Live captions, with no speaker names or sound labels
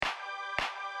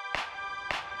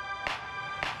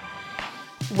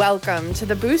Welcome to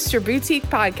the Boost Your Boutique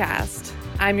podcast.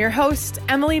 I'm your host,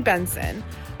 Emily Benson,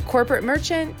 corporate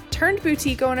merchant turned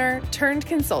boutique owner turned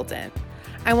consultant.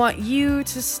 I want you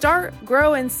to start,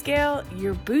 grow, and scale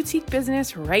your boutique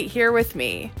business right here with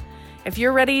me. If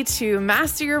you're ready to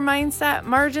master your mindset,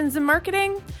 margins, and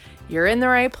marketing, you're in the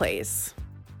right place.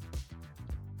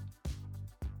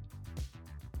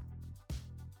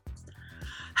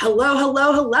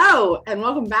 Hello, and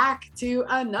welcome back to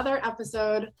another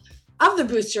episode of the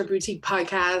Boost Your Boutique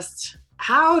podcast.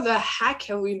 How the heck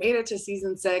have we made it to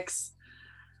season 6?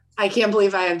 I can't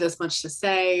believe I have this much to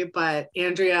say, but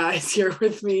Andrea is here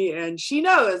with me and she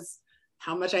knows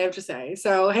how much I have to say.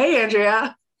 So, hey,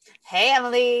 Andrea. Hey,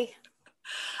 Emily.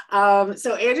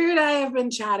 So Andrea and I have been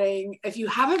chatting. If you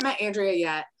haven't met Andrea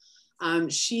yet,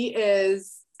 she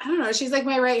is, I don't know, she's like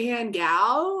my right-hand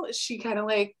gal. She kind of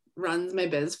like runs my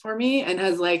biz for me and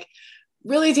has like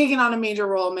really taken on a major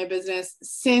role in my business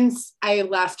since I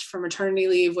left for maternity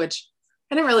leave, which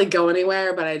I didn't really go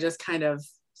anywhere, but I just kind of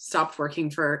stopped working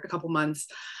for a couple months.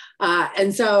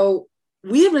 And so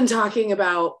we have been talking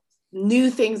about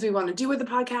new things we want to do with the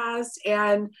podcast.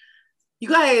 And you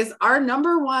guys, our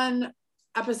number one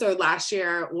episode last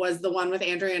year was the one with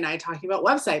Andrea and I talking about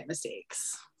website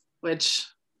mistakes, which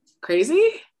crazy?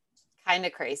 Kind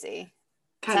of crazy.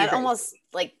 It's had almost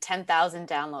like 10,000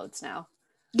 downloads now.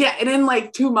 Yeah, and in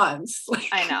like 2 months, like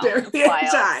I know, barely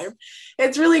any time.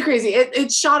 It's really crazy.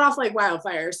 It shot off like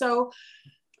wildfire. So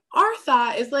our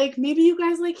thought is like, maybe you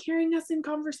guys like hearing us in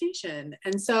conversation.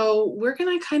 And so we're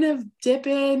going to kind of dip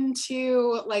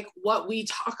into like what we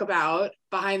talk about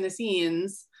behind the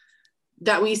scenes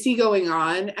that we see going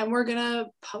on. And we're going to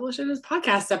publish it as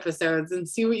podcast episodes and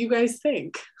see what you guys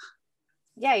think.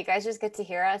 Yeah, you guys just get to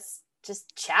hear us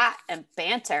just chat and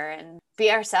banter and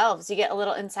be ourselves. You get a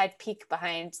little inside peek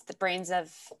behind the brains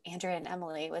of Andrea and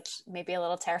Emily, which may be a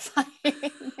little terrifying.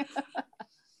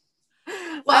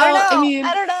 Well,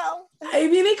 I don't know. I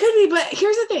mean, it could be, but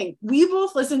here's the thing. We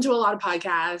both listen to a lot of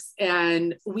podcasts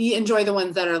and we enjoy the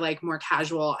ones that are like more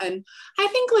casual. And I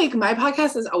think like my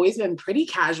podcast has always been pretty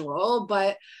casual,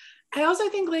 but I also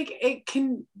think like it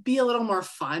can be a little more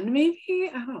fun,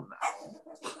 maybe. I don't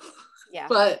know. Yeah.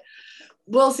 But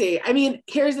we'll see. I mean,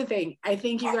 here's the thing. I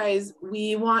think you guys,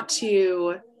 we want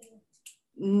to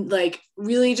like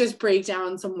really just break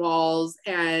down some walls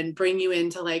and bring you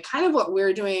into like kind of what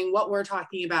we're doing, what we're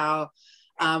talking about.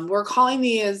 We're calling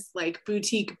these like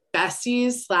boutique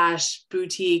besties /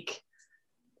 boutique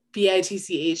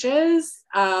BITCHs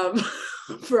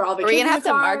for all the. Are we gonna have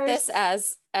to mark this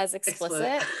as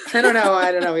explicit? I don't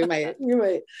know. We might.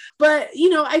 But you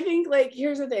know, I think like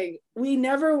here's the thing. We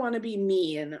never want to be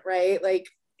mean, right? Like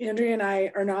Andrea and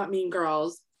I are not mean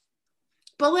girls,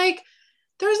 but like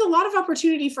there's a lot of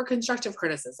opportunity for constructive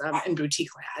criticism in boutique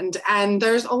land, and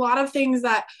there's a lot of things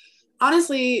that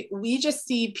honestly we just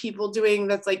see people doing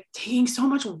that's like taking so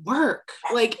much work.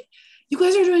 Like you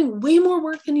guys are doing way more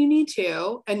work than you need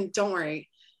to, and don't worry.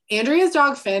 Andrea's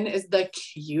dog Finn is the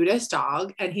cutest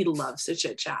dog and he loves to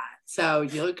chit chat. So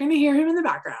you're going to hear him in the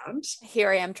background. Here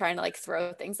I am trying to like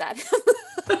throw things at him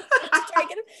to try to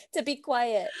get him to be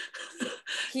quiet.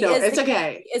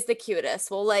 Okay. He is the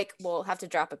cutest. We'll have to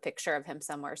drop a picture of him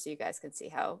somewhere so you guys can see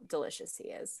how delicious he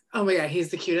is. Oh my God. He's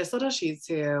the cutest little Shih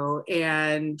Tzu.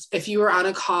 And if you were on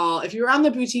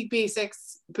the Boutique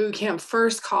Basics Bootcamp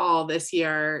first call this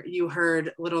year, you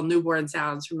heard little newborn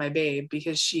sounds from my babe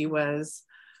because she was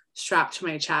strapped to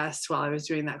my chest while I was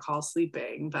doing that call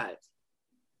sleeping. But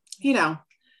you know,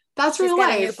 that's real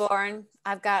life. Newborn.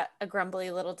 I've got a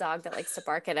grumbly little dog that likes to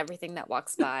bark at everything that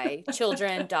walks by.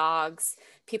 Children, dogs,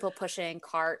 people pushing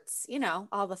carts, you know,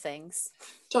 all the things.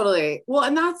 Totally. Well,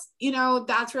 and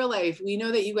that's real life. We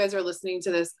know that you guys are listening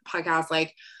to this podcast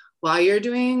like while you're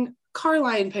doing car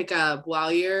line pickup,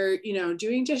 while you're,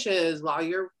 doing dishes, while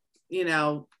you're,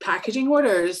 packaging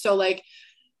orders. So like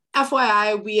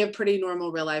FYI, we have pretty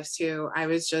normal real lives too. I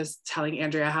was just telling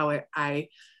Andrea how I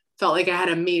felt like I had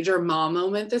a major mom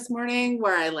moment this morning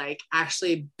where I like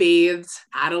actually bathed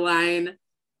Adeline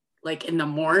like in the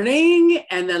morning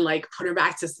and then like put her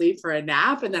back to sleep for a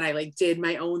nap. And then I like did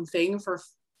my own thing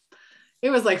it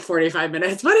was like 45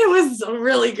 minutes, but it was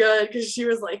really good because she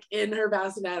was like in her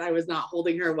bassinet. I was not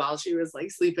holding her while she was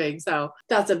like sleeping. So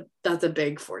that's a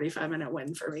big 45-minute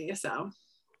win for me. So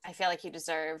I feel like you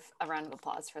deserve a round of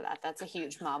applause for that. That's a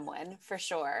huge mom win for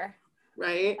sure.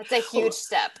 Right? That's a huge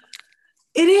step.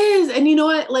 It is. And you know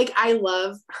what? Like, I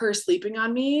love her sleeping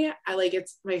on me.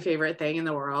 It's my favorite thing in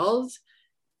the world.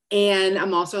 And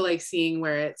I'm also like seeing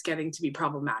where it's getting to be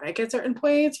problematic at certain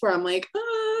points where I'm like,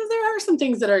 there are some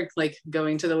things that are like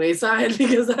going to the wayside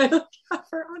because I don't have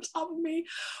her on on top of me.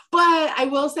 But I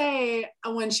will say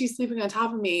when she's sleeping on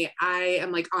top of me, I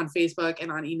am like on Facebook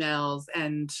and on emails,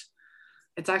 and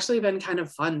it's actually been kind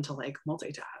of fun to like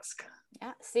multitask.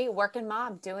 Yeah. See, working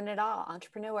mom, doing it all,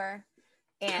 entrepreneur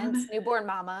and newborn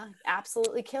mama,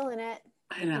 absolutely killing it.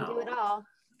 I know. Do it all.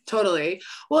 Totally.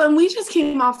 Well, and we just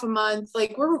came off a month,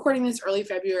 like we're recording this early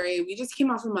February. We just came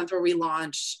off a month where we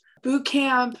launched boot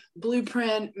camp,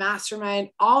 blueprint, mastermind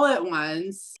all at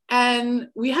once. And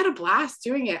we had a blast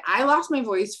doing it. I lost my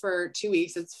voice for 2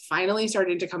 weeks. It's finally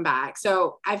starting to come back.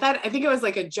 So I think it was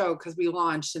like a joke because we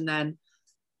launched and then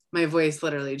my voice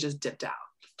literally just dipped out.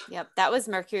 Yep. That was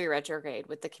Mercury retrograde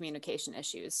with the communication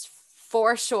issues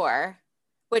for sure.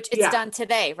 Which it's done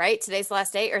today, right? Today's the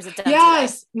last day, or is it done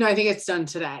Yes. today? No, I think it's done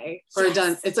today. Or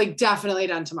done. It's like definitely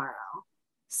done tomorrow.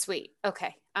 Sweet.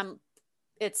 Okay.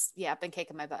 It's I've been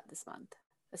kicking my butt this month.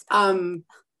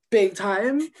 Big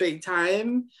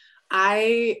time.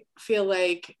 I feel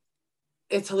like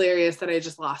it's hilarious that I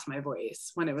just lost my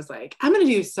voice when it was like, I'm gonna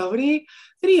do so many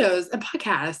videos and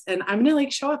podcasts and I'm gonna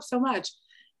like show up so much.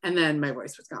 And then my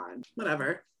voice was gone.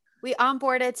 Whatever. We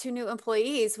onboarded 2 new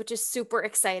employees, which is super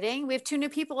exciting. We have 2 new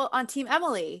people on Team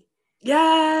Emily.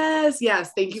 Yes.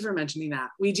 Thank you for mentioning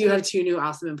that. We do have 2 new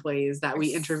awesome employees that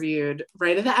we interviewed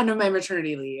right at the end of my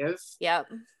maternity leave.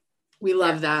 Yep. We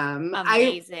love them.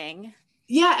 Amazing.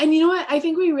 And you know what? I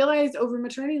think we realized over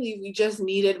maternity leave, we just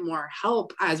needed more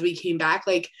help as we came back.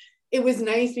 Like it was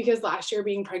nice because last year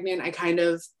being pregnant, I kind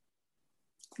of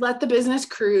let the business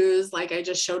cruise. Like I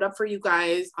just showed up for you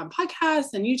guys on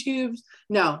podcasts and YouTube.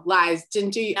 No, lies.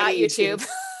 Didn't do not YouTube.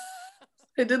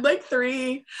 I did like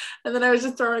 3 and then I was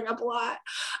just throwing up a lot.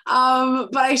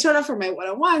 But I showed up for my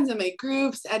one-on-ones and my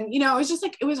groups. And, it was just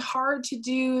like, it was hard to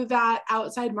do that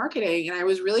outside marketing. And I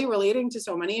was really relating to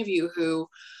so many of you who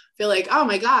feel like, oh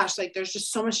my gosh, like there's just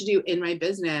so much to do in my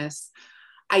business.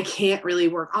 I can't really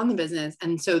work on the business.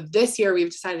 And so this year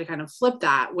we've decided to kind of flip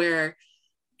that where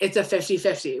it's a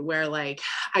 50-50 where like,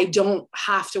 I don't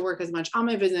have to work as much on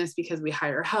my business because we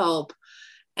hire help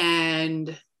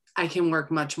and I can work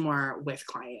much more with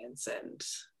clients and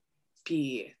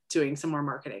be doing some more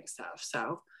marketing stuff.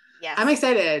 So yes. I'm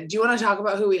excited. Do you want to talk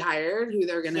about who we hired, who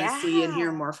they're going to see and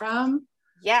hear more from?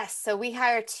 Yes. So we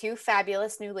hired 2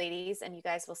 fabulous new ladies and you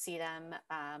guys will see them.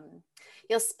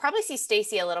 You'll probably see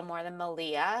Stacy a little more than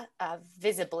Malia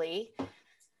visibly.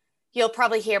 You'll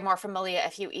probably hear more from Malia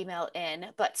if you email in,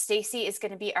 but Stacy is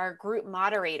going to be our group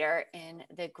moderator in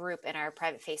the group in our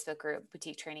private Facebook group,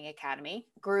 Boutique Training Academy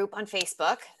group on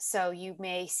Facebook. So you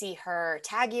may see her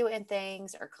tag you in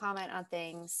things or comment on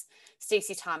things.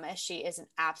 Stacy Thomas, she is an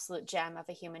absolute gem of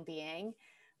a human being.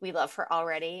 We love her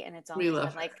already. And it's only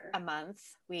been like a month.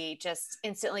 We just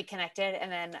instantly connected.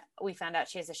 And then we found out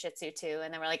she has a Shih Tzu too.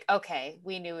 And then we're like, okay,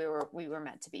 we knew we were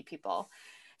meant to be people.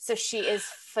 So she is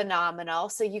phenomenal.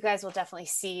 So you guys will definitely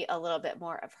see a little bit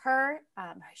more of her.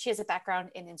 She has a background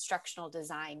in instructional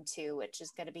design too, which is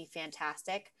going to be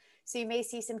fantastic. So you may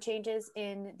see some changes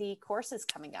in the courses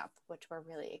coming up, which we're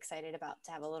really excited about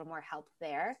to have a little more help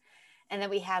there. And then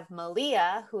we have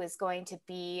Malia, who is going to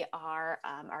be our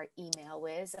email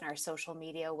whiz and our social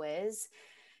media whiz.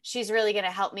 She's really going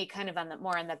to help me kind of on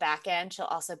the back end. She'll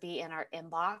also be in our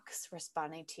inbox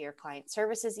responding to your client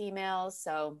services emails.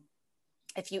 So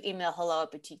if you email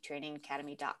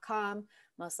hello@boutiquetrainingacademy.com,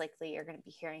 most likely you're going to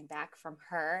be hearing back from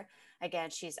her. Again,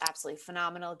 she's absolutely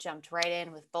phenomenal, jumped right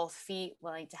in with both feet,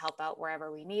 willing to help out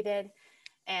wherever we needed.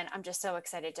 And I'm just so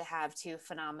excited to have 2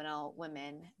 phenomenal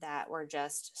women that were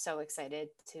just so excited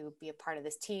to be a part of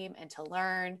this team and to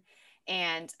learn.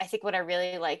 And I think what I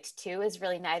really liked too is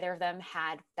really neither of them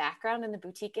had background in the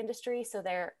boutique industry. So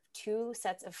they're 2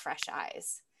 sets of fresh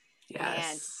eyes.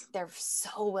 Yes. And they're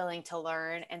so willing to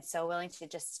learn and so willing to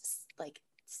just like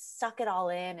suck it all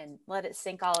in and let it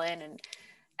sink all in. And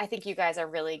I think you guys are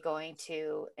really going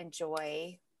to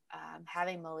enjoy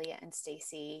having Malia and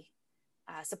Stacy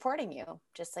supporting you,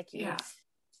 just like you've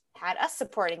had us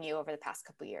supporting you over the past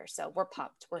couple of years. So we're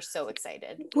pumped. We're so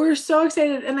excited. We're so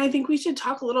excited. And I think we should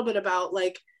talk a little bit about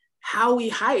like how we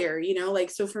hire,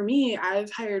 so for me,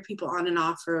 I've hired people on and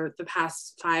off for the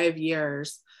past 5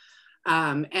 years.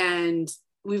 And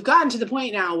we've gotten to the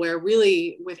point now where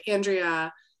really with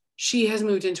Andrea, she has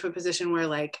moved into a position where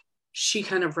like she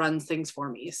kind of runs things for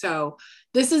me. So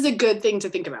this is a good thing to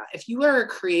think about. If you are a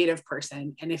creative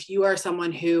person and if you are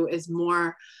someone who is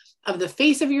more of the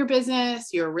face of your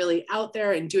business, you're really out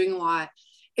there and doing a lot,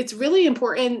 it's really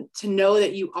important to know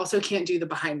that you also can't do the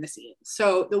behind the scenes.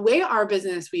 So the way our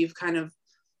business, we've kind of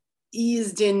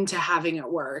eased into having it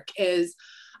work is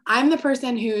I'm the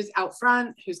person who's out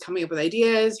front, who's coming up with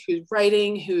ideas, who's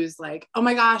writing, who's like, oh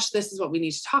my gosh, this is what we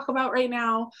need to talk about right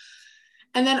now.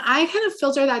 And then I kind of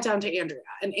filter that down to Andrea.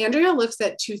 And Andrea looks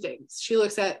at two things. She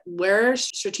looks at where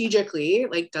strategically,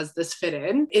 like, does this fit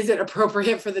in? Is it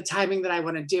appropriate for the timing that I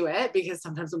want to do it? Because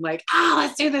sometimes I'm like,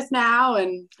 let's do this now.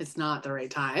 And it's not the right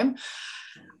time.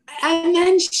 And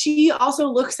then she also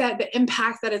looks at the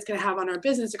impact that it's going to have on our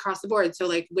business across the board. So,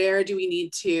 like, where do we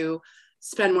need to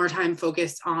spend more time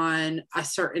focused on a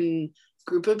certain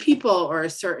group of people or a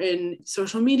certain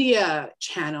social media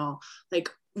channel? Like,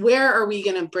 where are we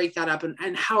going to break that up,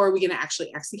 and how are we going to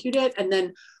actually execute it? And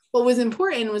then what was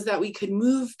important was that we could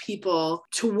move people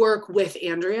to work with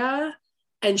Andrea,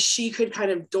 and she could kind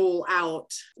of dole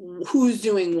out who's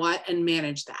doing what and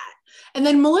manage that. And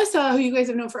then Melissa, who you guys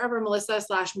have known forever,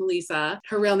 Melissa/Melissa,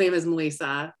 her real name is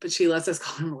Melissa, but she lets us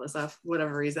call her Melissa for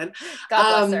whatever reason.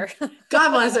 God bless her. God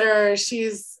bless her.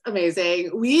 She's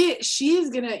amazing. She's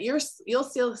gonna, you'll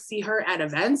still see her at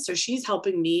events. So she's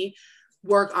helping me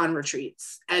work on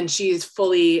retreats, and she's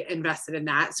fully invested in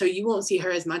that. So you won't see her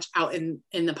as much out in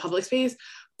the public space,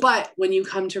 but when you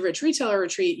come to Rich Retailer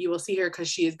Retreat, you will see her because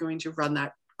she is going to run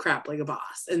that crap like a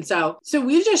boss. And so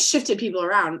we've just shifted people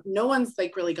around. No one's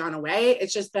like really gone away.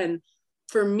 It's just been,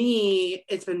 for me,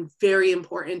 it's been very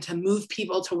important to move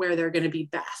people to where they're going to be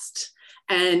best.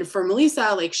 And for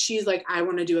Melissa, like, she's like, I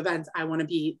want to do events. I want to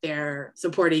be there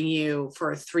supporting you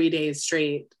for 3 days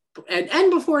straight.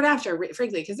 And before and after,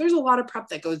 frankly, because there's a lot of prep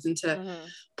that goes into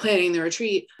planning the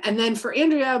retreat. And then for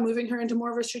Andrea, moving her into more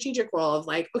of a strategic role of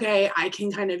like, okay, I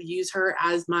can kind of use her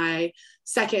as my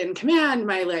second in command,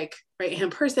 my like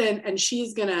right-hand person. And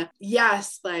she's gonna,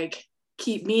 yes, like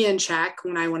keep me in check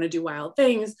when I want to do wild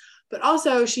things, but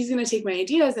also she's going to take my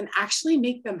ideas and actually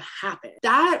make them happen.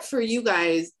 That for you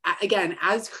guys, again,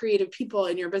 as creative people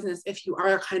in your business, if you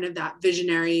are kind of that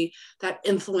visionary, that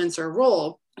influencer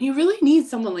role, you really need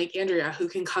someone like Andrea who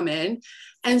can come in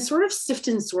and sort of sift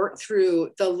and sort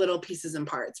through the little pieces and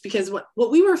parts. Because what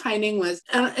we were finding was,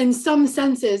 in some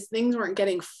senses, things weren't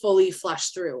getting fully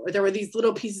flushed through. Or there were these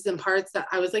little pieces and parts that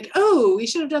I was like, oh, we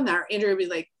should have done that. Or Andrea would be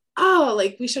like, oh,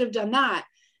 like we should have done that.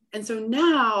 And so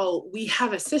now we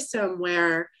have a system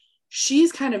where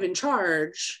she's kind of in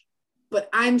charge, but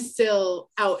I'm still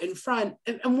out in front.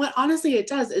 And what honestly it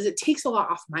does is it takes a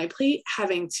lot off my plate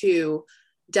having to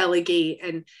delegate.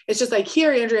 And it's just like,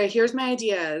 here, Andrea, here's my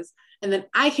ideas. And then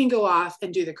I can go off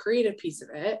and do the creative piece of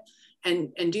it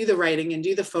and do the writing and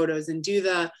do the photos and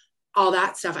do all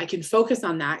that stuff. I can focus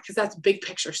on that because that's big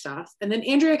picture stuff. And then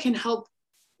Andrea can help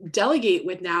delegate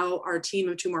with now our team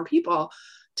of 2 more people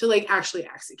to like actually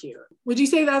execute. Would you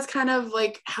say that's kind of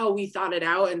like how we thought it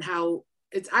out and how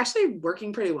it's actually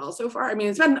working pretty well so far? I mean,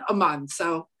 it's been a month,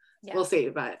 so we'll see,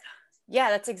 but. Yeah,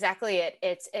 that's exactly it.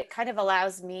 It kind of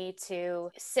allows me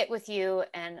to sit with you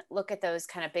and look at those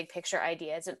kind of big picture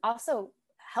ideas and also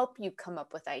help you come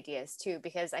up with ideas too,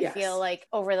 because I feel like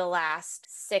over the last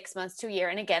 6 months to a year,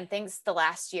 and again, things the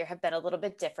last year have been a little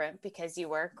bit different because you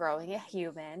were growing a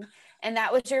human. And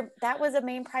that was a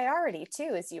main priority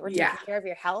too, is you were taking care of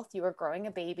your health, you were growing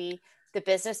a baby. The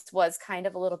business was kind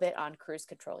of a little bit on cruise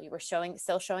control. You were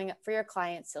still showing up for your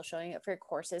clients, still showing up for your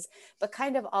courses, but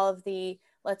kind of all of the,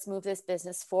 let's move this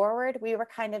business forward. We were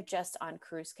kind of just on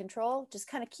cruise control, just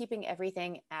kind of keeping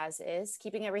everything as is,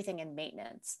 keeping everything in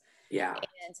maintenance. Yeah.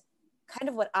 And kind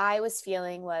of what I was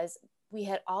feeling was we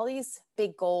had all these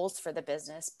big goals for the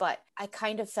business, but I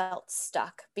kind of felt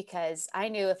stuck because I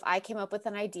knew if I came up with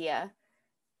an idea,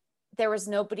 there was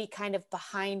nobody kind of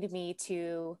behind me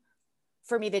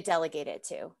for me to delegate it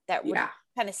to that would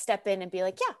kind of step in and be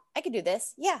like, yeah, I could do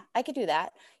this. Yeah, I could do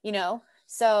that,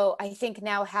 So I think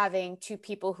now having 2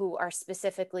 people who are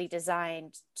specifically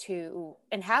designed to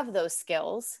and have those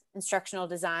skills, instructional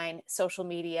design, social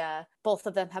media, both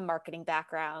of them have marketing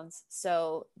backgrounds.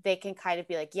 So they can kind of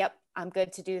be like, yep, I'm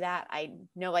good to do that. I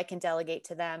know I can delegate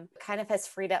to them. Kind of has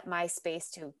freed up my space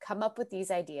to come up with these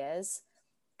ideas,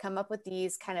 come up with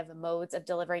these kind of modes of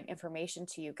delivering information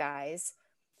to you guys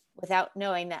without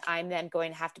knowing that I'm then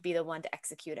going to have to be the one to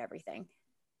execute everything.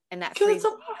 And that frees me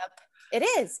up. It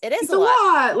is it's a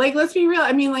lot. Like, let's be real.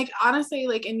 I mean, like, honestly,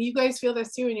 like, and you guys feel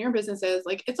this too in your businesses,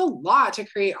 like it's a lot to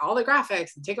create all the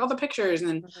graphics and take all the pictures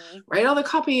and write all the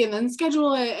copy and then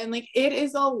schedule it. And like, it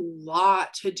is a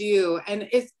lot to do. And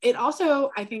it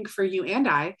also, I think for you and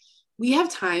I, we have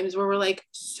times where we're like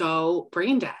so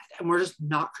brain dead and we're just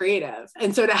not creative.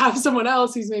 And so to have someone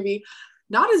else who's maybe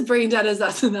not as brain dead as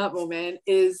us in that moment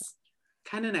is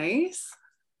kind of nice.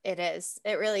 It is.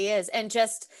 It really is. And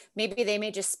just maybe they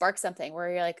may just spark something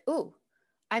where you're like, ooh,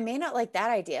 I may not like that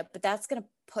idea, but that's going to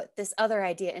put this other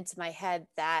idea into my head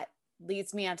that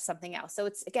leads me on to something else. So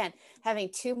it's, again, having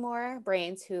two more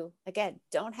brains who, again,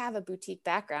 don't have a boutique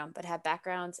background, but have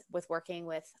backgrounds with working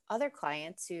with other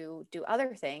clients who do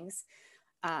other things.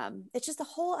 It's just a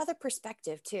whole other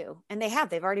perspective too. And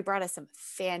they've already brought us some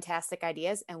fantastic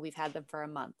ideas, and we've had them for a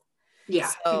month. Yeah.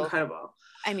 So, incredible.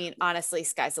 I mean, honestly,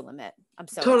 sky's the limit. I'm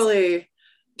so totally excited.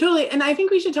 Totally. And I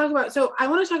think we should talk about, so I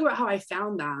want to talk about how I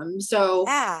found them. So,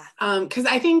 Yeah. Cause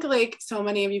I think like so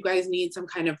many of you guys need some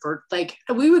kind of, like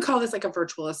we would call this like a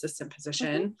virtual assistant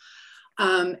position.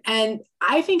 And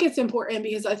I think it's important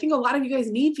because I think a lot of you guys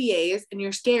need VAs and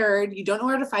you're scared, you don't know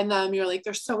where to find them. You're like,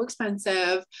 they're so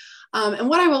expensive. And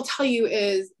what I will tell you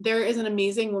is there is an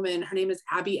amazing woman. Her name is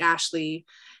Abby Ashley.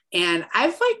 And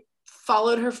I've like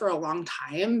followed her for a long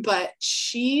time, but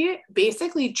she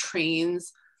basically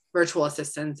trains virtual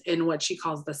assistants in what she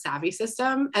calls the Savvy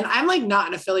system. And I'm like not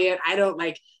an affiliate. I don't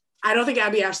think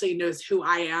Abby Ashley knows who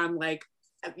I am, like,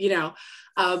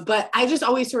 but I just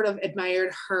always sort of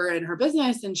admired her and her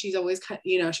business. And she's always,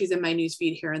 she's in my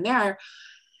newsfeed here and there.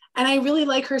 And I really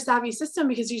like her Savvy system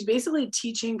because she's basically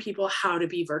teaching people how to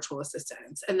be virtual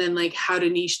assistants and then like how to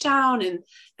niche down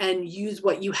and use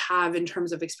what you have in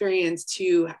terms of experience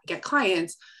to get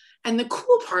clients. And the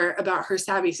cool part about her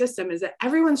Savvy system is that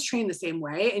everyone's trained the same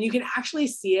way. And you can actually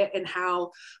see it in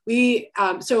how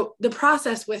so the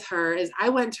process with her is I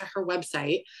went to her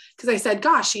website because I said,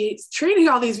 gosh, she's training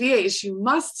all these VAs. She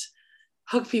must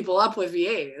hook people up with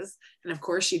VAs. And of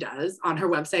course she does on her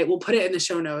website. We'll put it in the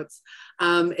show notes.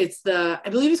 I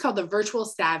believe it's called the Virtual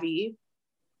Savvy.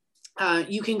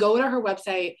 You can go to her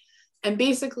website and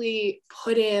basically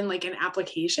put in like an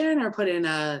application or put in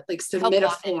submit a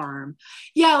form.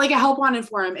 Yeah, like a help wanted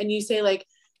form. And you say like,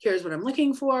 here's what I'm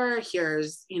looking for.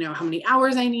 Here's, how many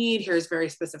hours I need. Here's very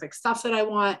specific stuff that I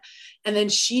want. And then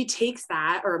she takes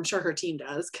that, or I'm sure her team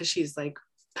does, because she's like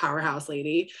powerhouse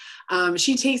lady.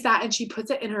 She takes that and she puts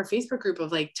it in her Facebook group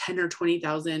of like 10 or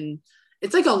 20,000.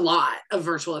 It's like a lot of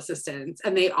virtual assistants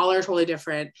and they all are totally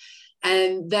different.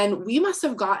 And then we must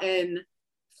have gotten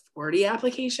 40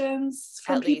 applications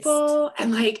from people.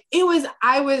 And like,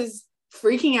 I was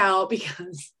freaking out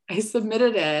because I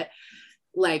submitted it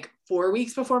like 4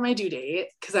 weeks before my due date.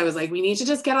 Cause I was like, we need to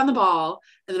just get on the ball.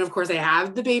 And then of course I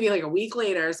have the baby like a week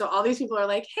later. So all these people are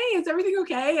like, hey, is everything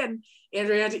okay? And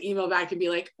Andrea had to email back and be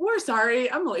like, we're sorry,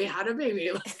 Emily had a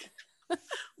baby. Like,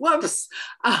 whoops.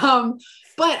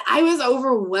 But I was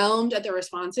overwhelmed at the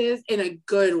responses in a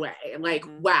good way. Like,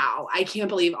 wow, I can't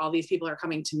believe all these people are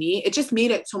coming to me. It just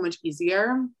made it so much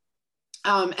easier.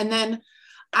 And then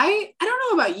I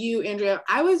don't know about you, Andrea,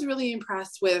 I was really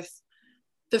impressed with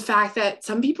the fact that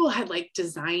some people had like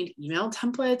designed email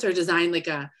templates or designed like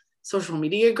a social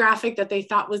media graphic that they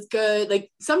thought was good.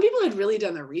 Like some people had really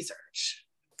done their research.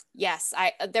 Yes.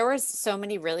 There was so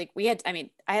many I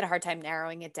had a hard time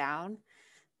narrowing it down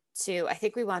to, I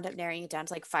think we wound up narrowing it down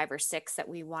to like 5 or 6 that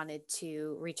we wanted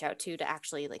to reach out to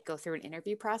actually like go through an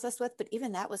interview process with. But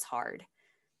even that was hard,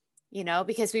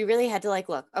 because we really had to like,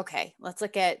 look, okay, let's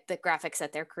look at the graphics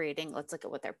that they're creating. Let's look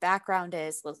at what their background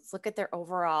is. Let's look at their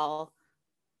overall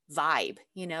vibe,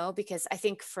 because I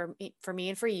think for me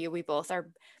and for you, we both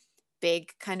are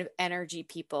big kind of energy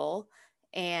people.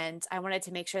 And I wanted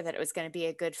to make sure that it was going to be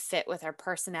a good fit with our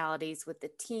personalities, with the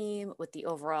team, with the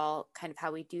overall kind of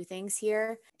how we do things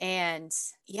here. And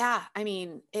yeah, I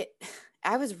mean,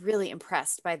 I was really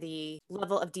impressed by the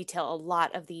level of detail a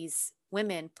lot of these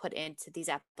women put into these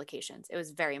applications. It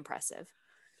was very impressive.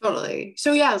 Totally.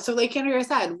 So yeah, so like Andrea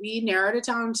said, we narrowed it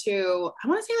down to, I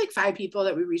want to say like 5 people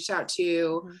that we reached out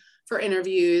to for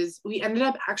interviews. We ended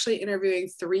up actually interviewing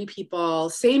 3 people.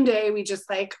 Same day, we just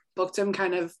like booked them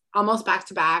kind of almost back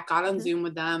to back, got on Zoom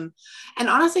with them. And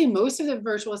honestly, most of the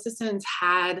virtual assistants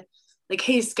had like,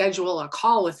 hey, schedule a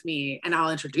call with me and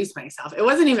I'll introduce myself. It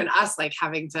wasn't even us like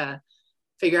having to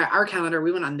figure out our calendar.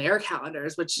 We went on their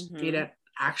calendars, which made it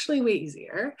actually way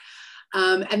easier.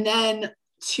 And then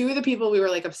 2 of the people we were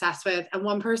like obsessed with, and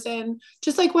 1 person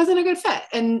just like wasn't a good fit.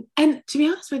 And to be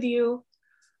honest with you,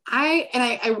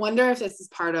 I wonder if this is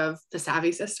part of the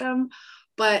Savvy system,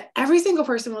 but every single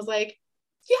person was like,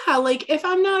 yeah, like if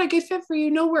I'm not a good fit for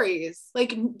you, no worries.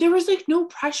 Like there was like no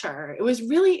pressure. It was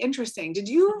really interesting. Did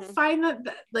you find that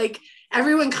like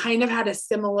everyone kind of had a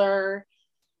similar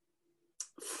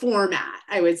format,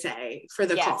 I would say, for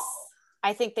the call?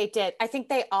 I think they did. I think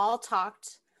they all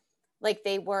talked like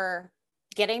they were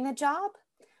getting the job,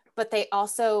 but they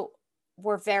also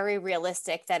were very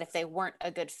realistic that if they weren't a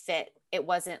good fit, it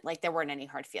wasn't like there weren't any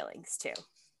hard feelings too.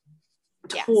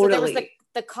 Yeah. Totally. So there was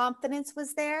the confidence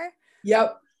was there.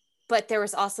 Yep. But there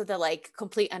was also the like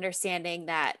complete understanding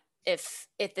that if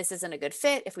this isn't a good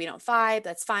fit, if we don't vibe,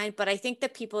 that's fine. But I think the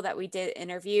people that we did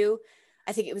interview,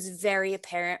 I think it was very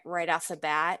apparent right off the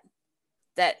bat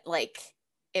that like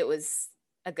it was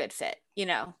a good fit, you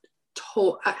know?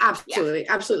 Absolutely.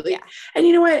 Yeah. Absolutely. Yeah. And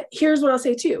you know what? Here's what I'll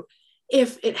say too.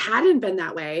 If it hadn't been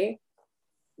that way,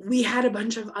 we had a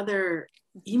bunch of other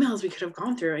emails we could have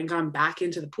gone through and gone back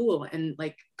into the pool and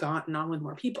like gotten on with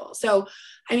more people. So,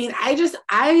 I mean,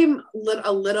 I'm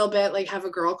a little bit like have a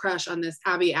girl crush on this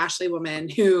Abby Ashley woman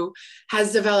who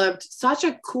has developed such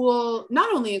a cool,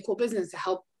 not only a cool business to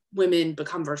help women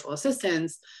become virtual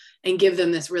assistants and give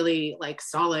them this really like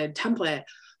solid template,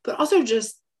 but also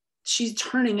just she's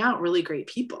turning out really great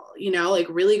people, you know, like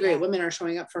really great women are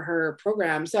showing up for her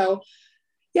program. So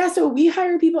yeah, so we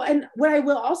hire people. And what I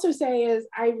will also say is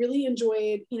I really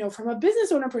enjoyed, you know, from a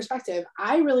business owner perspective,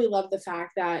 I really love the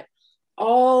fact that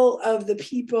all of the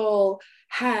people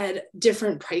had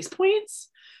different price points.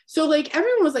 So like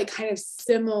everyone was like kind of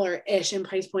similar-ish in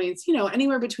price points, you know,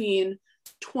 anywhere between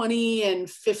 $20 and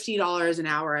 $50 an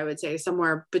hour, I would say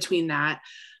somewhere between that.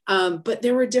 But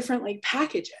there were different like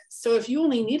packages. So if you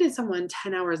only needed someone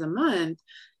 10 hours a month,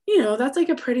 you know, that's like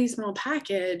a pretty small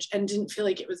package and didn't feel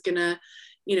like it was gonna,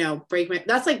 you know,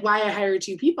 that's like why I hired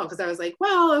 2 people. Cause I was like,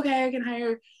 well, okay, I can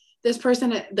hire this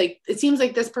person. Like, it seems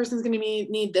like this person's going to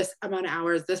need this amount of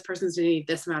hours. This person's going to need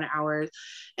this amount of hours.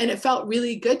 And it felt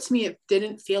really good to me. It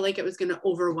didn't feel like it was going to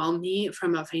overwhelm me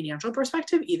from a financial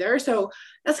perspective either. So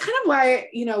that's kind of why,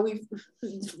 you know, we've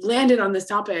landed on this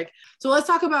topic. So let's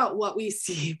talk about what we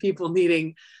see people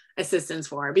needing assistance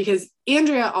for, because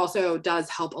Andrea also does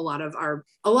help a lot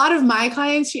of my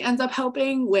clients. She ends up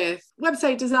helping with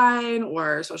website design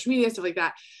or social media, stuff like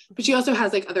that. But she also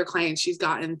has like other clients she's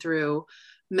gotten through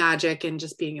magic and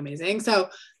just being amazing. So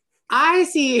I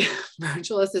see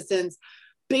virtual assistants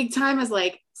big time as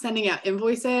like sending out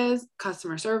invoices,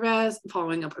 customer service,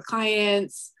 following up with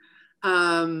clients,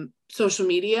 social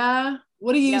media.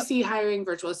 What do you see hiring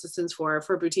virtual assistants for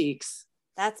boutiques?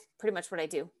 That's pretty much what I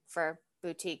do for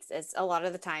boutiques. Is a lot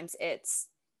of the times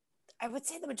I would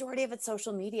say the majority of it's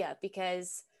social media,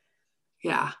 because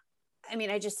I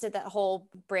mean, I just did that whole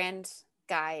brand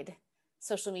guide,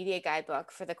 social media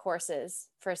guidebook for the courses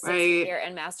for 6th year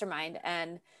and mastermind.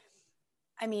 And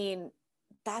I mean,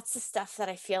 that's the stuff that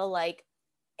I feel like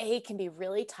can be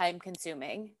really time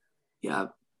consuming. Yeah.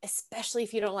 Especially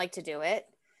if you don't like to do it.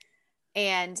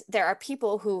 And there are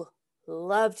people who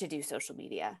love to do social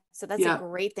media. So that's a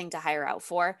great thing to hire out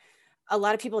for. A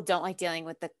lot of people don't like dealing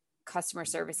with the customer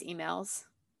service emails.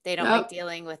 They don't like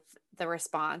dealing with the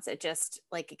response. It just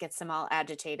like, it gets them all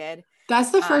agitated.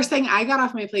 That's the first thing I got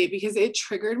off my plate, because it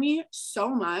triggered me so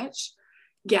much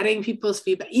getting people's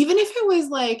feedback. Even if it was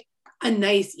like a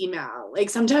nice email, like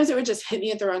sometimes it would just hit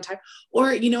me at the wrong time.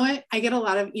 Or you know what? I get a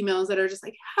lot of emails that are just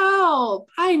like, help,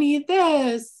 I need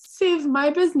this, save my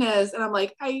business. And I'm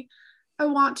like, I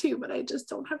want to, but I just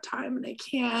don't have time and I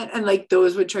can't. And like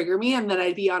those would trigger me. And then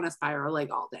I'd be on a spiral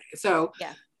like all day. So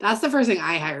that's the first thing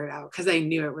I hired out, because I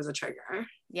knew it was a trigger.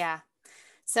 Yeah.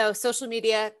 So social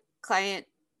media, client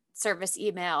service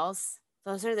emails,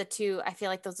 those are the two, I feel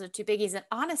like those are the 2 biggies. And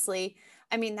honestly,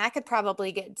 I mean, that could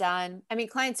probably get done. I mean,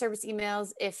 client service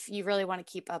emails, if you really want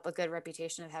to keep up a good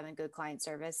reputation of having good client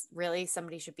service, really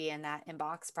somebody should be in that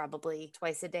inbox probably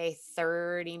twice a day,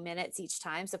 30 minutes each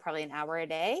time. So probably an hour a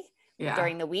day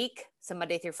during the week. So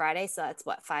Monday through Friday. So that's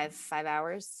what, 5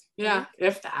 hours? Yeah.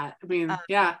 If that, I mean,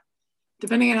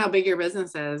 depending on how big your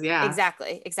business is. Yeah,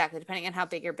 exactly. Depending on how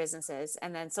big your business is.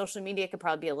 And then social media could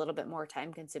probably be a little bit more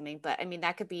time consuming, but I mean,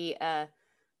 that could be a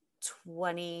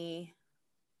 30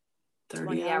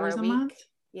 hour a week. Month?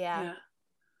 Yeah.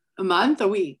 A month, a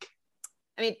week.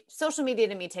 I mean, social media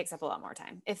to me takes up a lot more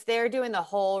time. If they're doing the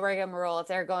whole rigmarole, if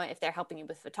they're helping you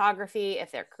with photography,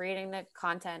 if they're creating the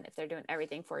content, if they're doing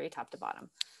everything for you top to bottom.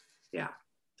 Yeah,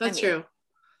 that's true.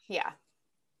 Yeah.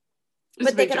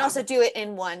 But they can also do it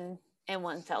in one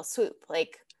fell swoop.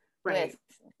 Like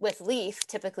with Leaf,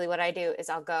 typically what I do is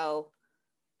I'll go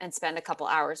and spend a couple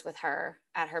hours with her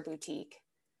at her boutique,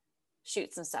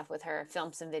 shoot some stuff with her,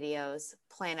 film some videos,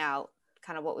 plan out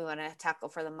kind of what we want to tackle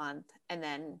for the month. And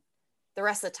then the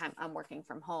rest of the time I'm working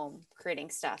from home,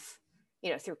 creating stuff,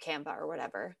 you know, through Canva or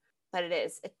whatever. But it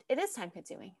is time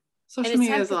consuming. Social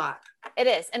media is a lot. It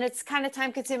is. And it's kind of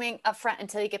time consuming upfront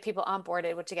until you get people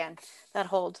onboarded, which again, that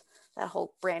whole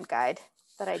brand guide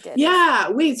that I did. Yeah.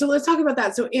 Wait, so let's talk about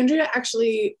that. So Andrea,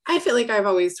 actually, I feel like I've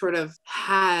always sort of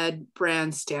had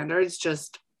brand standards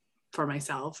just for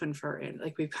myself and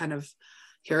like we've kind of,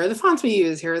 here are the fonts we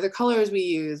use, here are the colors we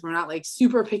use. We're not like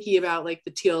super picky about like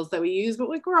the teals that we use, but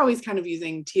like we're always kind of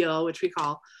using teal, which we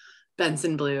call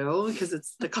Benson blue because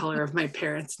it's the color of my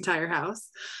parents' entire house.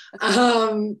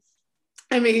 I'm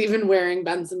even wearing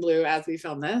Benson blue as we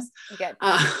film this. Okay.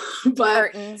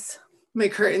 But curtains. My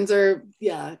curtains are,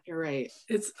 yeah, you're right.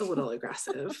 It's a little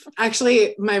aggressive.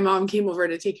 Actually, my mom came over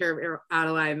to take care of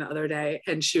Adeline the other day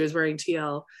and she was wearing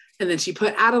teal. And then she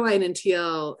put Adeline in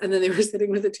teal and then they were sitting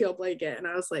with a teal blanket. And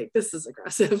I was like, this is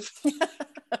aggressive.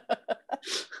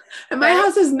 And my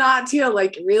house is not teal,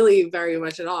 like really very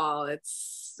much at all.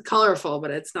 It's colorful,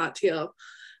 but it's not teal.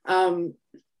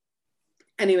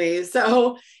 Anyways,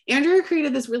 so Andrea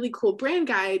created this really cool brand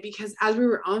guide because as we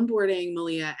were onboarding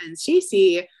Malia and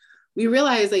Stacey, we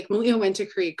realized like Malia went to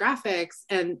create graphics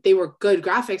and they were good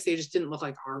graphics. They just didn't look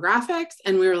like our graphics.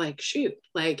 And we were like, shoot,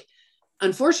 like,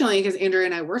 unfortunately, because Andrea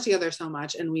and I work together so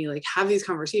much and we like have these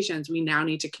conversations, we now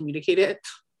need to communicate it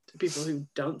to people who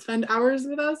don't spend hours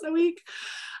with us a week.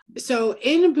 So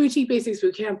in Boutique Basics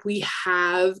Bootcamp, we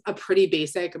have a pretty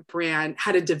basic brand,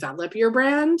 how to develop your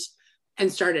brand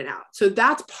and start it out. So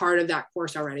that's part of that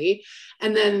course already.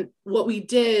 And then what we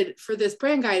did for this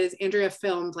brand guide is Andrea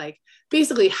filmed like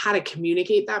basically how to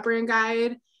communicate that brand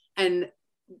guide and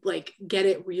like get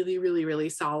it really, really, really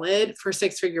solid for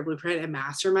Six Figure Blueprint and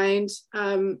Mastermind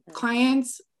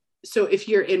clients. So if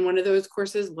you're in one of those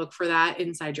courses, look for that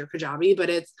inside your Kajabi, but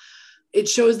it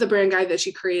shows the brand guide that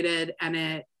she created and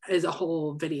it is a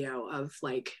whole video of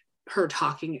like her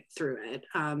talking through it.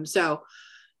 So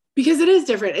because it is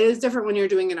different when you're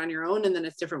doing it on your own and then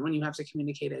it's different when you have to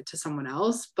communicate it to someone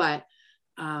else, but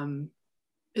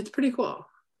it's pretty cool.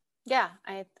 Yeah,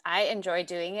 I enjoy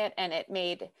doing it and it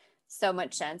made so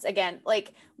much sense. Again,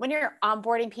 like when you're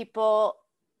onboarding people,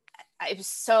 I'm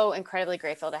so incredibly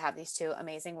grateful to have these two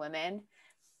amazing women.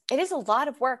 It is a lot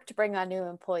of work to bring on new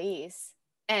employees.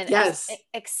 And yes, as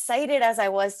excited as I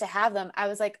was to have them, I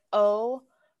was like, oh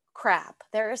crap,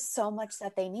 there is so much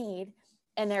that they need.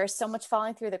 And there is so much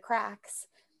falling through the cracks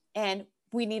and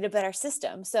we need a better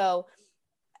system. So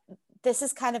this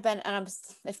has kind of been, and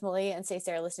if Malia and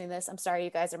Stacey are listening to this, I'm sorry, you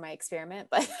guys are my experiment,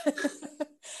 but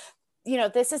you know,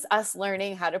 this is us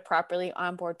learning how to properly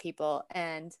onboard people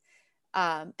and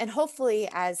hopefully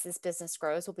as this business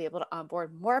grows, we'll be able to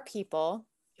onboard more people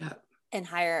and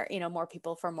hire, you know, more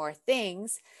people for more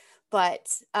things.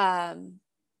 But,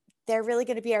 they're really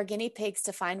going to be our guinea pigs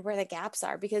to find where the gaps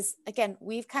are, because again,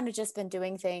 we've kind of just been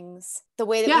doing things the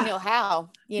way that we know how,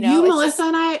 you know, Melissa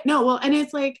and I, no, well, and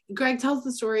it's like Greg tells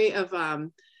the story of,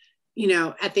 you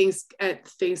know, at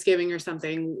Thanksgiving or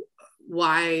something,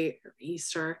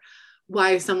 Easter,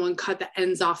 why someone cut the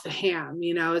ends off the ham,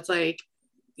 you know, it's like,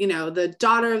 you know, the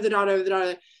daughter of the daughter of the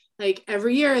daughter, like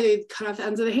every year they'd cut off the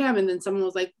ends of the ham. And then someone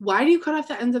was like, why do you cut off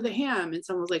the ends of the ham? And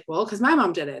someone was like, well, because my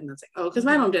mom did it. And it's like, oh, because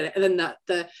my mom did it. And then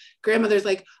the grandmother's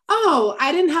like, oh,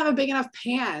 I didn't have a big enough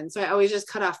pan. So I always just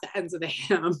cut off the ends of the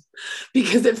ham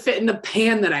because it fit in the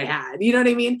pan that I had. You know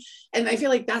what I mean? And I feel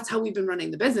like that's how we've been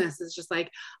running the business. It's just like,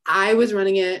 I was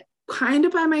running it kind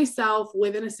of by myself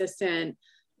with an assistant.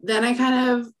 Then I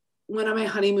kind of went on my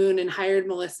honeymoon and hired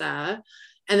Melissa.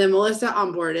 And then Melissa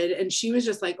onboarded and she was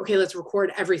just like, okay, let's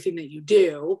record everything that you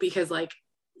do because like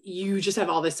you just have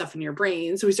all this stuff in your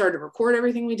brain. So we started to record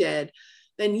everything we did.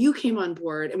 Then you came on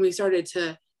board and we started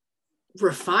to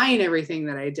refine everything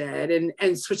that I did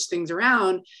and switch things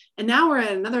around. And now we're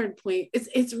at another point.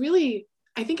 It's really,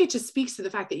 I think it just speaks to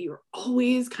the fact that you're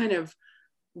always kind of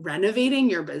renovating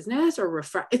your business or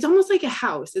it's almost like a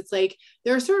house. It's like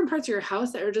there are certain parts of your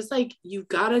house that are just like, you've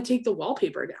got to take the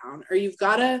wallpaper down or you've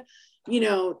got to, you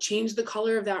know, change the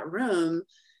color of that room.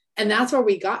 And that's where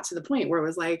we got to the point where it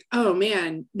was like, oh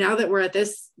man, now that we're at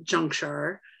this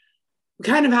juncture, we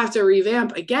kind of have to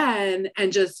revamp again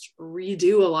and just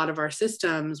redo a lot of our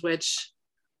systems, which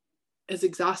is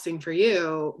exhausting for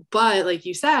you. But like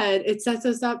you said, it sets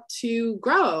us up to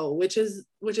grow, which is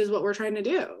what we're trying to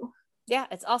do. Yeah.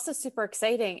 It's also super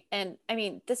exciting. And I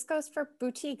mean, this goes for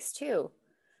boutiques too.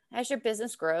 As your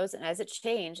business grows and as it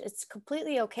changes, it's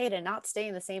completely okay to not stay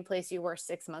in the same place you were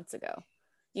 6 months ago.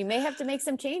 You may have to make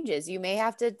some changes. You may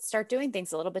have to start doing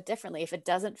things a little bit differently if it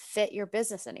doesn't fit your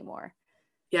business anymore.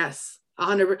 Yes,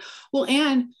 100%. Well,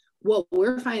 and what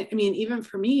we're finding, I mean, even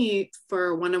for me,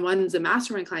 for one-on-ones and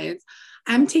mastermind clients,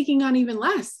 I'm taking on even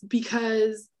less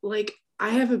because like I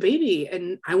have a baby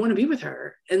and I want to be with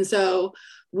her. And so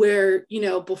where, you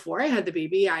know, before I had the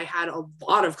baby, I had a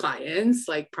lot of clients,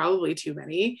 like probably too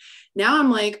many. Now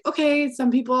I'm like, okay, some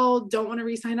people don't want to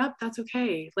re-sign up. That's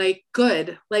okay. Like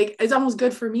good. Like it's almost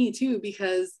good for me too,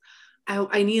 because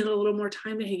I need a little more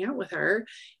time to hang out with her.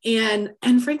 And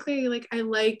frankly, like I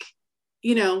like,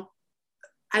 you know,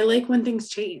 I like when things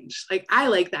change. Like, I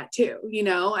like that too. You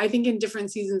know, I think in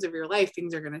different seasons of your life,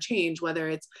 things are going to change, whether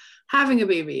it's having a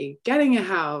baby, getting a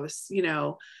house, you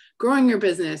know, growing your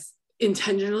business,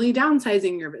 intentionally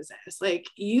downsizing your business. Like,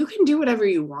 you can do whatever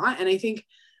you want. And I think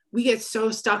we get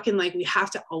so stuck in like, we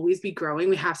have to always be growing.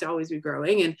 We have to always be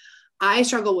growing. And I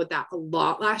struggled with that a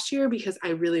lot last year because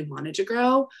I really wanted to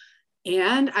grow.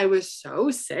 And I was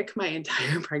so sick my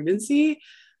entire pregnancy.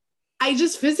 I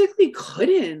just physically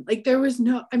couldn't. Like, there was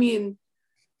no, I mean,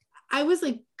 I was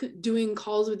like doing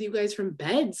calls with you guys from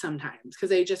bed sometimes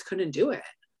because I just couldn't do it.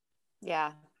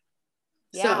 Yeah.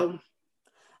 So,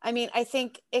 I mean, I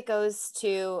think it goes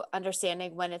to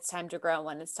understanding when it's time to grow,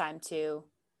 when it's time to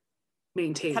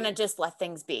maintain, kind of just let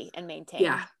things be and maintain.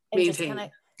 Yeah. And maintain. just kind of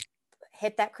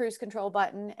hit that cruise control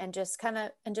button and just kind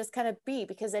of be,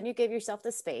 because then you give yourself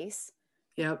the space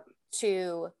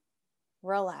to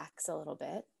relax a little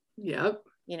bit. Yep.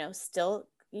 You know,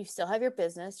 you still have your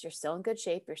business. You're still in good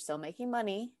shape. You're still making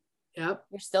money. Yep.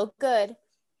 You're still good.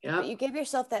 Yep. But you give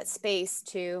yourself that space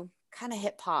to kind of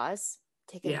hit pause,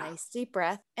 take a nice deep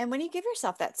breath. And when you give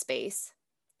yourself that space,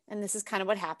 and this is kind of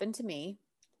what happened to me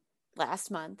last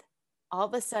month, all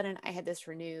of a sudden I had this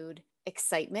renewed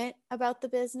excitement about the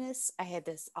business. I had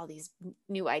all these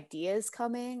new ideas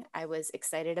coming. I was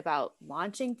excited about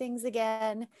launching things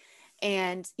again.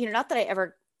 And, you know, not that I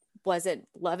ever wasn't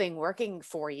loving working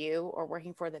for you or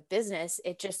working for the business.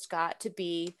 It just got to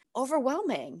be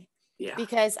overwhelming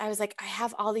because I was like, I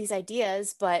have all these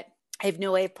ideas, but I have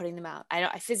no way of putting them out.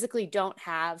 I physically don't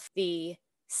have the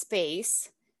space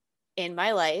in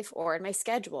my life or in my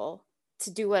schedule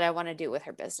to do what I want to do with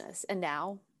her business. And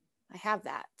now I have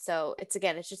that. So it's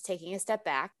just taking a step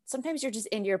back. Sometimes you're just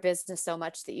in your business so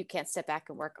much that you can't step back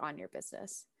and work on your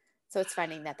business. So it's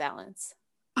finding that balance.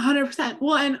 100%.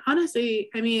 Well, and honestly,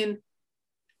 I mean,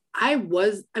 I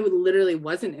literally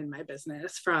wasn't in my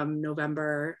business from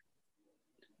November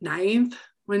 9th.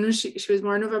 When was she was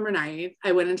born November 9th.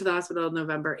 I went into the hospital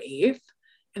November 8th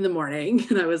in the morning.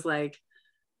 And I was like,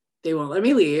 they won't let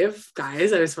me leave.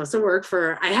 Guys, I was supposed to work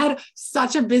I had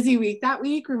such a busy week that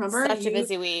week. Remember? Such a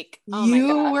busy week. Oh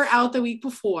you were out the week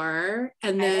before.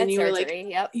 And then you were like,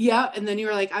 yep. And then you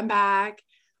were like, I'm back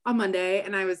on Monday.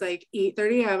 And I was like,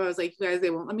 8:30 a.m. I was like, you guys, they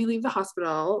won't let me leave the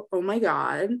hospital. Oh my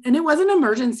God. And it wasn't an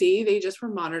emergency. They just were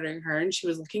monitoring her and she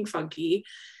was looking funky.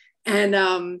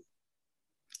 And,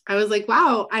 I was like,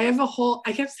 wow, I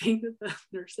kept saying to the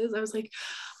nurses, I was like,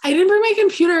 I didn't bring my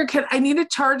computer. I need a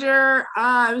charger.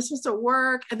 I was supposed to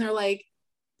work. And they're like,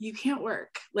 you can't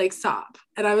work, like, stop.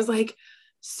 And I was like,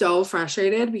 so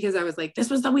frustrated because I was like, this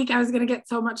was the week I was going to get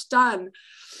so much done.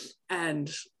 And,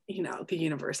 you know, the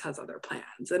universe has other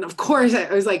plans. And of course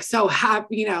I was like, so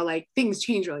happy, you know, like things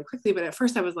change really quickly. But at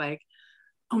first I was like,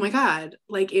 oh my God,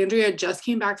 like Andrea just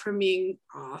came back from being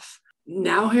off.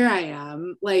 Now here I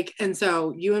am, like, and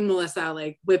so you and Melissa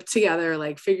like whipped together,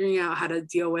 like figuring out how to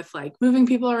deal with like moving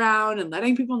people around and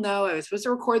letting people know I was supposed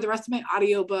to record the rest of my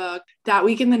audiobook that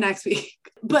week and the next week.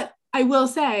 But I will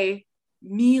say,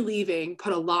 me leaving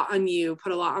put a lot on you,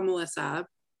 put a lot on Melissa,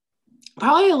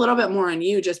 probably a little bit more on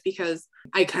you just because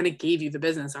I kind of gave you the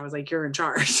business. I was like, you're in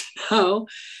charge, you know?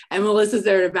 And Melissa's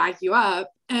there to back you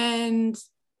up. And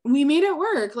we made it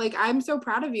work. Like, I'm so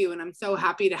proud of you and I'm so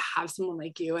happy to have someone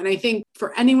like you. And I think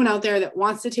for anyone out there that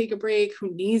wants to take a break,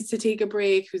 who needs to take a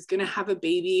break, who's going to have a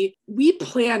baby, we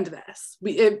planned this.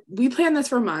 We planned this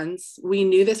for months. We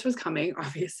knew this was coming,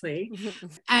 obviously.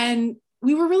 And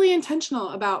we were really intentional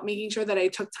about making sure that I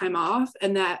took time off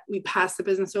and that we passed the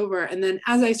business over. And then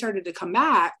as I started to come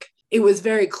back, it was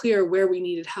very clear where we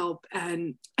needed help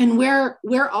and where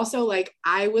also like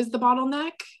I was the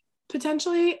bottleneck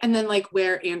potentially. And then like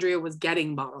where Andrea was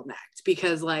getting bottlenecked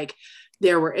because like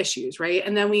there were issues. Right.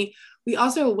 And then we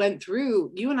also went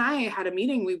through, you and I had a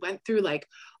meeting. We went through like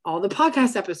all the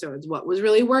podcast episodes, what was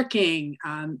really working,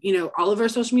 you know, all of our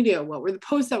social media, what were the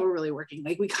posts that were really working.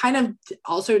 Like we kind of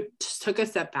also just took a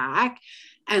step back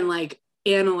and like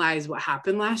analyzed what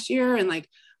happened last year and like,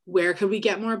 where could we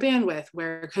get more bandwidth?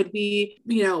 Where could we,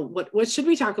 you know, what should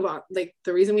we talk about? Like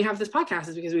the reason we have this podcast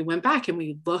is because we went back and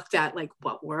we looked at like,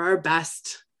 what were our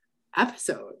best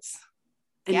episodes?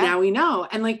 And now we know.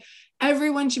 And like,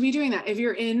 everyone should be doing that. If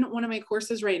you're in one of my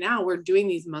courses right now, we're doing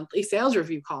these monthly sales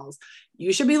review calls.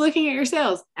 You should be looking at your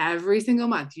sales every single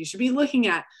month. You should be looking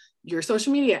at your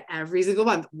social media every single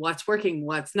month, what's working,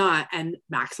 what's not, and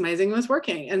maximizing what's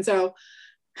working. And so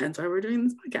hence why we're doing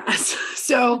this podcast.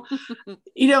 So,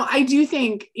 you know, I do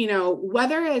think, you know,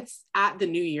 whether it's at the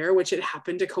new year, which it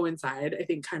happened to coincide, I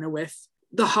think kind of with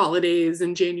the holidays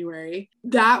in January.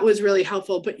 That was really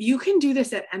helpful, but you can do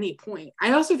this at any point.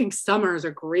 I also think summer is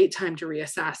a great time to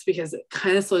reassess because it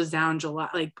kind of slows down July,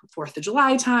 like 4th of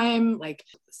July time, like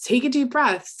take a deep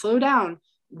breath, slow down.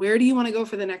 Where do you want to go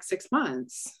for the next 6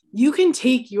 months? You can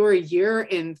take your year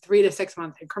in 3 to 6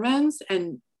 month increments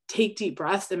and take deep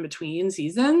breaths in between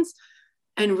seasons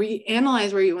and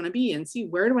reanalyze where you want to be and see,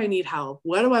 where do I need help?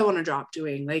 What do I want to drop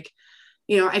doing? Like,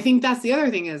 you know, I think that's the other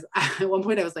thing is at one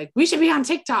point I was like, we should be on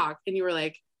TikTok. And you were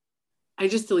like, I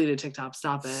just deleted TikTok.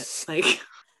 Stop it.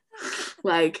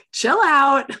 Like chill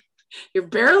out. You're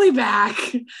barely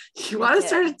back. You want to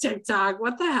start a TikTok.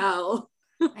 What the hell?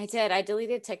 I did. I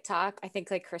deleted TikTok, I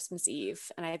think like Christmas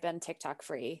Eve, and I've been TikTok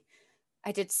free.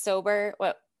 I did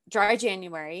dry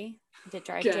January. I did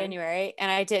dry January, and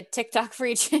I did TikTok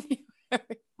free January. Oh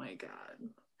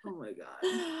my God.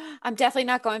 I'm definitely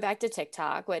not going back to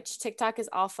TikTok, which TikTok is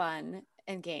all fun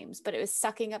and games, but it was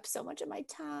sucking up so much of my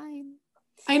time.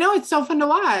 I know, it's so fun to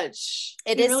watch.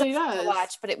 It is really so fun to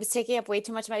watch, but it was taking up way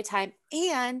too much of my time.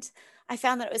 And I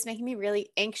found that it was making me really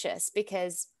anxious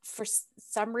because for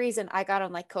some reason I got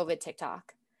on like COVID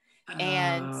TikTok.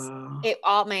 And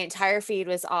my entire feed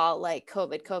was all like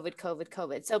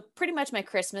COVID. So pretty much my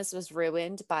Christmas was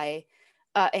ruined by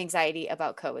anxiety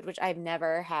about COVID, which I've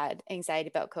never had anxiety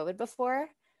about COVID before,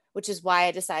 which is why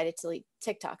I decided to delete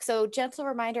TikTok. So gentle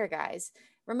reminder, guys,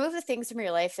 remove the things from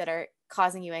your life that are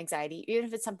causing you anxiety, even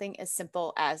if it's something as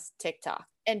simple as TikTok,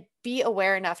 and be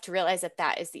aware enough to realize that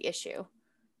that is the issue.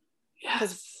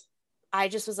 Because I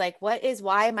just was like, why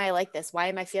am I like this? Why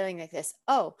am I feeling like this?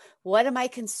 Oh, what am I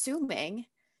consuming?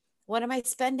 What am I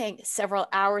spending several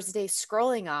hours a day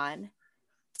scrolling on?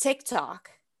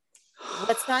 TikTok.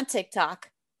 What's on TikTok?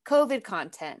 COVID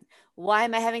content. Why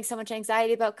am I having so much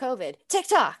anxiety about COVID?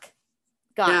 TikTok.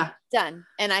 Gone. Done.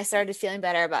 And I started feeling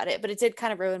better about it, but it did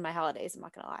kind of ruin my holidays. I'm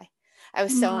not going to lie. I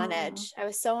was so on edge.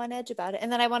 on edge about it.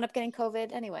 And then I wound up getting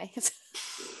COVID anyway.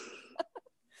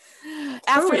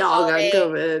 After we all got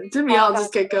COVID. Did we all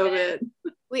just get COVID?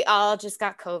 We all just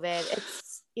got COVID.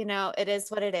 It's, it is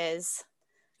what it is.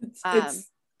 I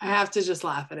have to just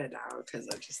laugh at it now because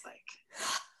I'm just like,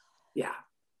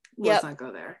 let's not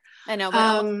go there. I know,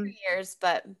 but 3 years,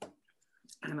 but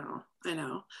I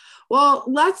know. Well,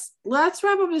 let's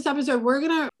wrap up this episode. We're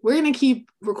gonna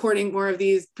keep recording more of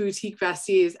these Boutique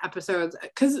Besties episodes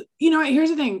because here's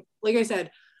the thing. Like I said,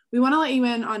 we want to let you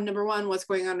in on, number one, what's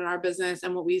going on in our business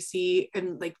and what we see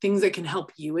and like things that can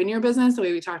help you in your business. The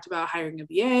way we talked about hiring a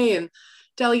VA and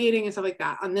delegating and stuff like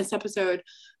that on this episode.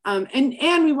 And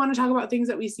we want to talk about things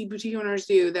that we see boutique owners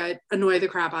do that annoy the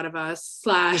crap out of us,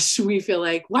 / we feel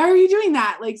like, why are you doing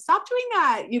that? Like, stop doing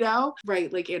that,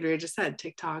 right? Like Andrea just said,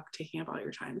 TikTok, taking up all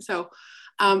your time. So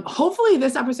hopefully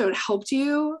this episode helped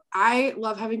you. I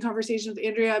love having conversations with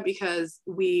Andrea because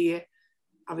we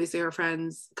obviously are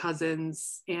friends,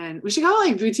 cousins, and we should call it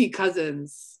like boutique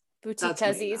cousins. Boutique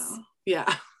cousins.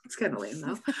 Yeah. It's kind of lame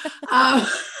though.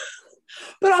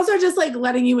 But also just like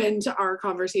letting you into our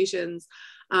conversations.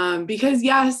 Because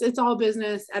yes, it's all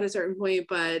business at a certain point,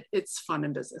 but it's fun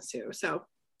in business too. So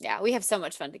yeah, we have so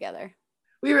much fun together.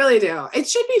 We really do. It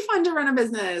should be fun to run a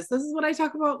business. This is what I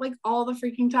talk about like all the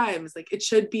freaking times. Like it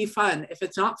should be fun. If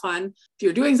it's not fun,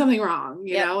 you're doing something wrong,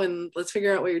 you know, and let's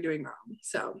figure out what you're doing wrong.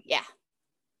 So yeah.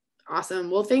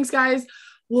 Awesome. Well, thanks guys.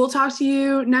 We'll talk to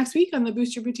you next week on the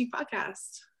Boost Your Boutique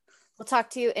podcast. We'll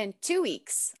talk to you in 2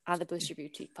 weeks on the Boost Your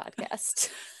Boutique podcast.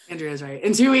 Andrea's right.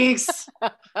 In 2 weeks.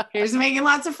 Here's making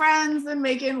lots of friends and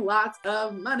making lots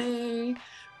of money.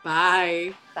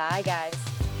 Bye. Bye, guys.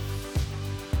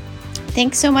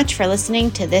 Thanks so much for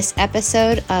listening to this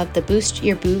episode of the Boost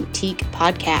Your Boutique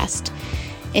podcast.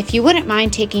 If you wouldn't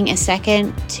mind taking a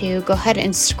second to go ahead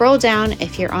and scroll down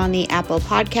if you're on the Apple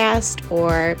Podcast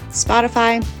or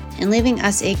Spotify and leaving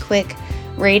us a quick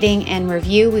rating and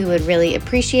review, we would really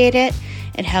appreciate it.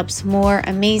 It helps more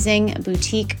amazing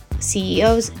boutique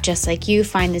CEOs just like you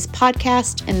find this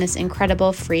podcast and this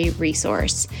incredible free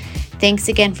resource. Thanks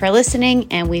again for listening,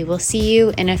 and we will see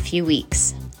you in a few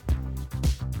weeks.